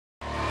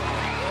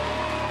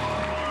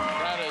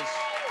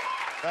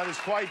That is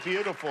quite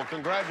beautiful.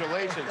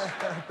 Congratulations.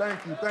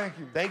 Thank you, thank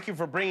you. Thank you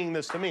for bringing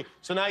this to me.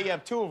 So now you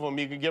have two of them.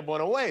 You can give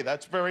one away.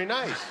 That's very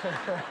nice.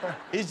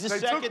 They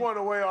took one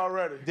away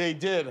already. They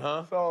did,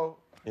 huh? So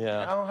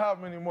yeah. I don't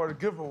have many more to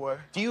give away.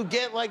 Do you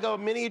get like a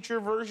miniature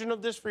version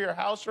of this for your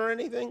house or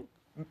anything?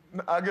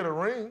 I get a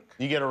ring.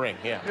 You get a ring,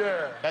 yeah.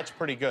 Yeah. That's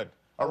pretty good.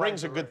 A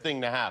ring's a good thing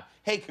to have.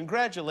 Hey,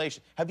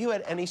 congratulations. Have you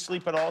had any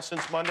sleep at all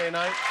since Monday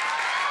night?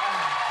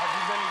 Have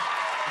you been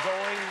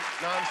going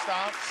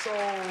nonstop? So,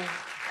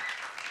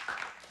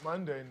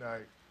 Monday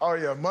night. Oh,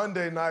 yeah,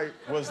 Monday night.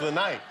 Was the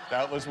night.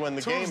 That was when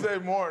the game... Tuesday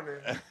morning.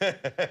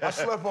 I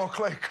slept on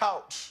Clay's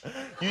couch.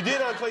 You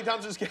did on Klay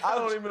Thompson's couch? I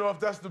don't even know if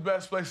that's the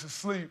best place to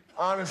sleep,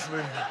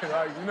 honestly.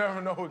 Like, you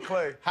never know with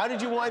Clay. How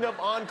did you wind up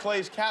on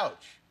Clay's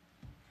couch?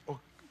 Well,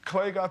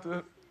 Clay got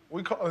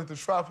we call it the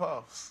trap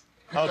house.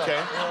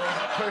 Okay.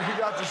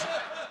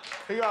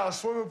 He got a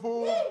swimming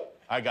pool.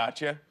 I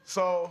got you.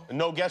 So...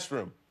 No guest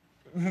room.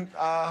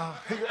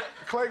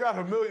 Clay got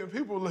 1 million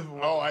people living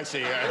with him. Oh, I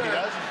see. Yeah, he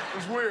does?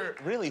 It's weird.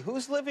 Really?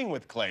 Who's living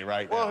with Clay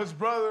right now? Well, his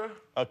brother.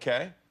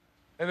 Okay.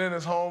 And then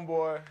his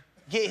homeboy.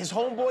 Yeah, his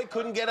homeboy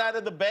couldn't get out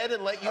of the bed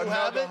and let you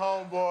have it?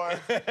 Another homeboy.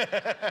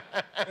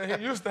 And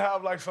he used to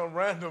have, like, some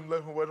random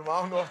living with him.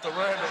 I don't know if the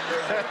random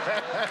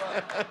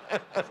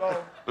living.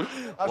 So,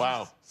 I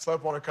just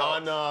slept on the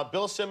couch. On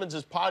Bill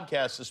Simmons'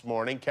 podcast this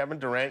morning, Kevin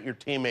Durant, your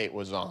teammate,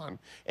 was on,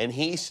 and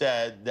he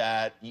said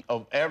that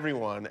of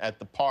everyone at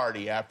the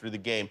party after the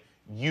game,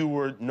 you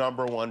were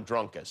 #1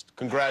 drunkest.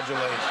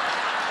 Congratulations. Is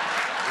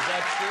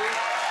that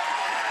true?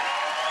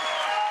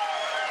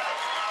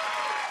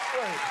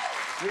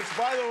 Which,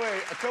 by the way,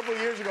 a couple of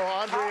years ago,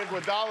 Andre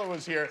Iguodala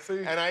was here,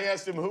 and I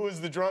asked him who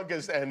was the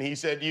drunkest, and he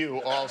said you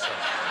also.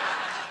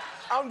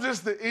 I'm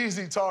just the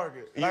easy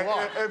target. You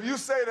are. If you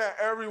say that,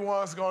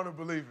 everyone's going to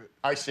believe it.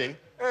 I see.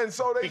 And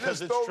so they because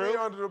just throw me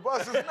under the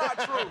bus. It's not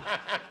true.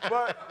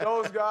 But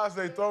those guys,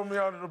 they throw me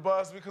under the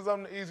bus because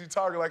I'm the easy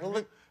target. Like,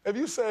 well, if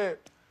you say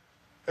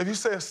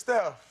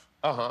Steph,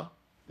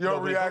 your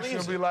reaction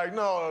will be like,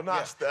 no,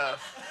 not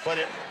Steph. But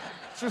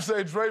you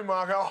say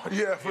Draymond, oh,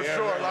 yeah, for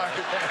sure. Like,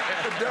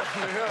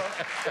 definitely him.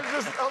 It's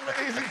just, I'm the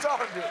easy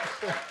target.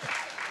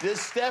 Does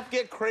Steph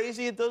get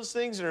crazy at those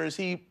things, or is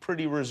he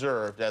pretty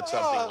reserved at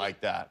something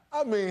like that?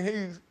 I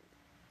mean,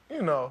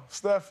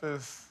 Steph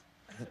has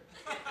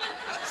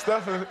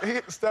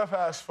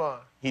fun.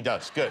 He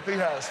does, good. He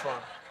has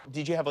fun.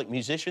 Did you have, like,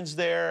 musicians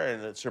there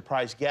and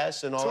surprise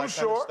guests and all that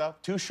kind of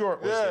stuff? Too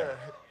Short was there.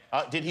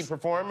 Did he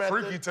perform at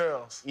Freaky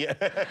Tales. Yeah.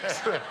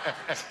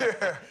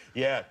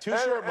 Yeah, Too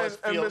Short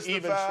must feel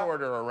even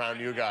shorter around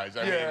you guys.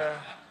 I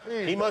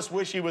mean, he must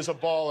wish he was a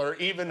baller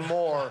even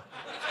more.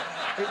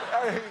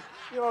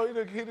 He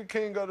the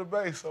king of the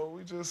Bay, so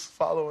we just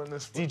following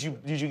this. Did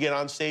you get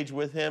on stage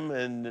with him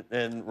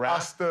and rap? I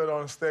stood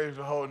on stage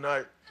the whole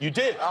night. You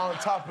did? On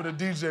top of the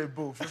DJ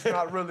booth. It's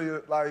not really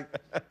like,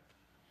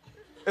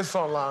 it's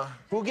online.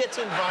 Who gets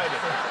invited?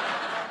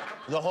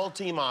 The whole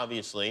team,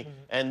 obviously,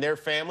 and their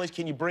families.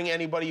 Can you bring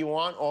anybody you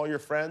want, all your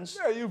friends?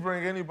 Yeah, you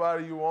bring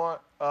anybody you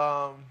want.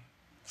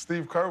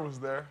 Steve Kerr was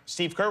there.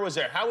 Steve Kerr was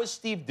there. How is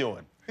Steve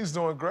doing? He's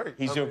doing great.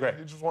 He's doing great.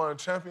 He just won a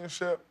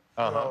championship.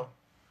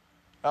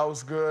 That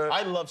was good.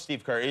 I love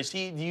Steve Kerr. Do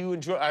you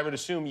enjoy? I would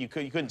assume you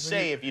couldn't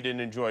say if you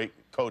didn't enjoy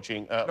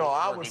coaching. No,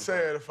 I would say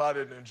it if I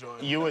didn't enjoy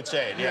it. You would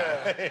say it,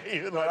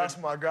 yeah. No, that's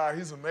my guy.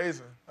 He's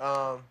amazing.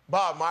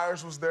 Bob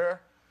Myers was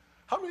there.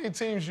 How many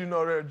teams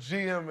their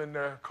GM and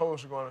their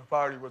coach are going to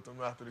party with them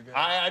after the game?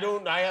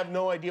 I have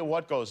no idea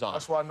what goes on.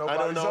 That's why nobody's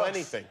I don't know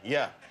anything.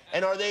 Yeah.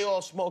 And are they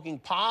all smoking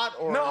pot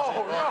or?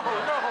 No.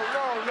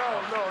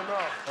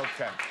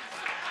 Okay.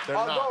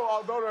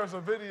 Although there's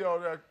a video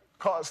that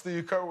caught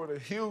Steve Kerr with a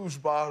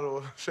huge bottle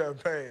of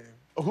champagne.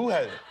 Who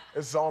had it?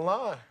 It's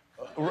online.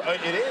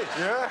 It is?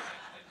 Yeah.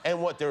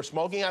 And what, they were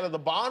smoking out of the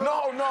bottle?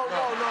 No smoke.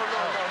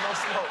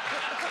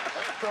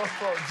 No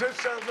smoke,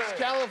 just champagne. It's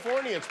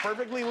California, it's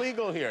perfectly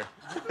legal here.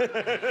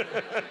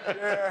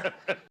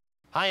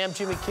 Hi, I'm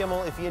Jimmy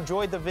Kimmel. If you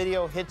enjoyed the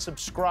video, hit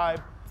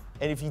subscribe.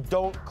 And if you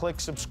don't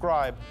click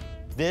subscribe,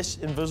 this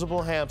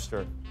invisible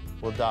hamster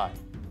will die.